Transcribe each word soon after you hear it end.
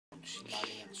She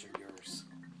might answer yours.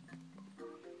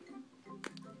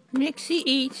 Mixie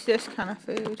eats this kind of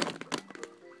food.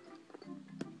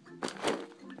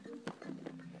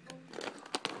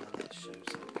 That shows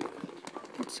how good.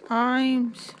 It's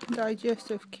Iams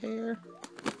Digestive Care.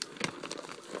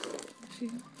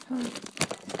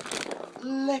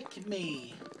 Lick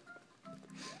me.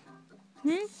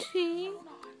 Mixie.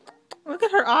 Look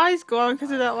at her eyes glowing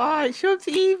because of that light. She looks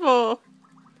evil.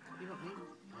 You don't need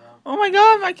Oh my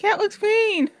god, my cat looks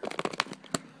mean.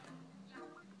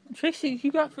 Trixie,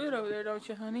 you got food over there, don't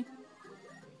you, honey?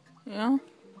 Yeah.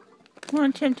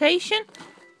 Want temptation?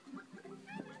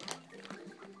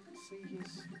 See, he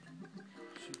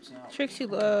shoots out. Trixie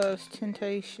loves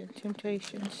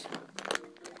temptations.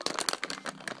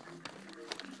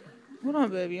 Hold on,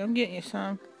 baby. I'm getting you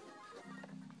some.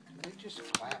 Do they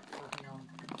just clap for him?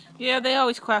 Yeah, they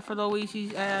always clap for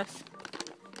Luigi's ass.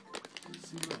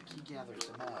 See, look, he gathers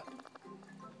them up.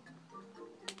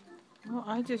 Well,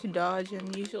 I just dodge him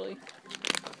usually.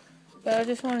 But I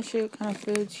just want to show what kind of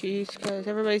food she eats because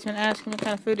everybody's been asking what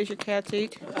kind of food does your cats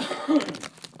eat.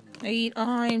 They eat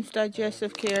Iams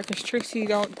Digestive Care because Trixie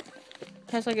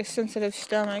has like a sensitive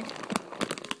stomach.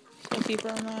 So I keep her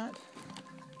on that.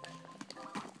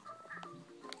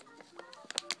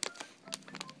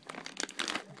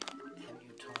 Have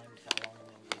you timed how long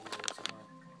them videos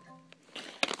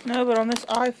are? No, but on this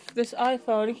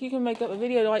iPhone, you can make up a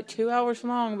video like 2 hours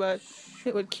long, but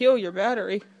it would kill your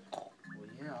battery. Well,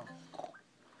 yeah.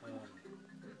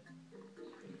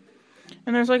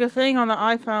 And there's like a thing on the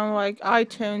iPhone like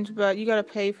iTunes, but you gotta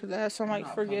pay for that, so I'm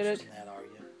like, forget it. That, are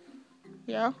you?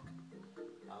 Yeah?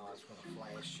 Oh, I was gonna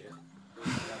flash you. I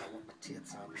gotta want my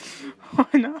tits on.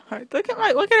 Why not? Look at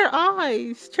her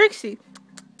eyes. Trixie.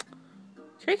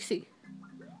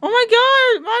 Oh my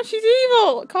god, Mom, she's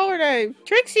evil. Call her name.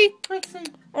 Trixie.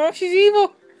 Oh, she's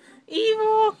evil.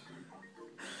 Evil.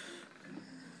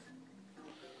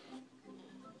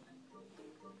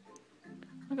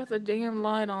 I got the damn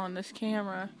light on this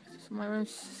camera. My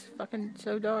room's fucking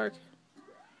so dark.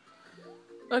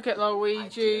 Look at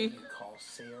Luigi. You call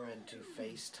Sarah into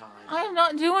FaceTime. I am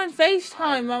not doing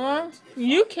FaceTime, Mama.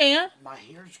 You can't. My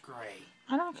hair's gray.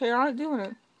 I don't care. I'm not doing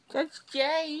it. That's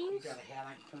James. You got a hat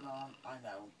I can put on? I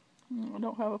know. I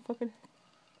don't have a fucking...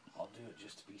 I'll do it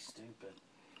just to be stupid.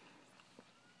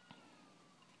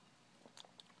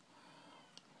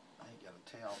 I ain't got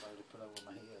a towel though to put over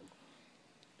my head.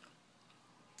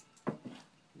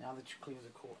 Now that you clear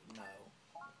the court, no.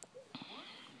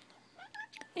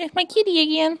 It's my kitty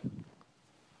again.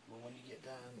 Well, when you get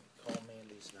done, call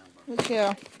Mandy's number. Look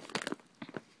here.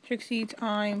 Trixie eats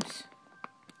Iams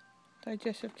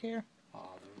Digestive Care.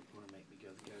 Oh, they want to make me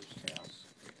go to the ghost house.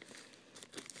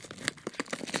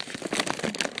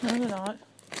 No, they're not.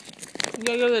 You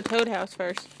gotta go to the Toad House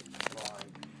first. Right.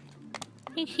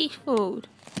 Eat his food.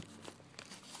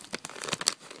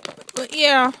 But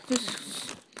yeah,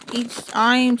 just eats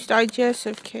Iams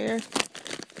Digestive Care.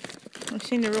 I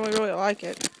seem to really like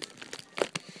it.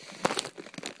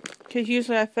 Because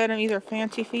usually I fed him either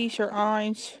Fancy Feast or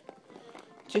Iams.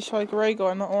 Just like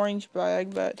regular in the orange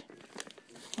bag, but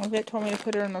my vet told me to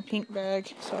put her in the pink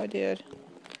bag, so I did.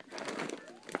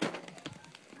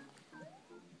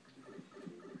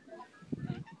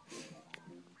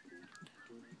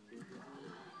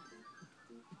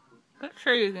 Let's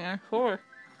show you again. 4.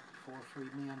 4 free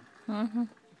men. Mm-hmm.